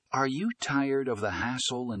Are you tired of the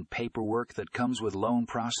hassle and paperwork that comes with loan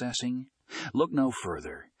processing? Look no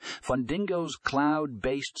further. Fundingo's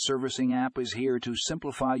cloud-based servicing app is here to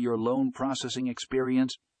simplify your loan processing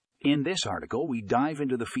experience. In this article, we dive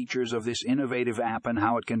into the features of this innovative app and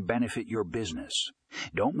how it can benefit your business.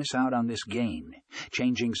 Don't miss out on this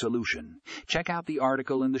game-changing solution. Check out the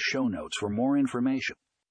article in the show notes for more information.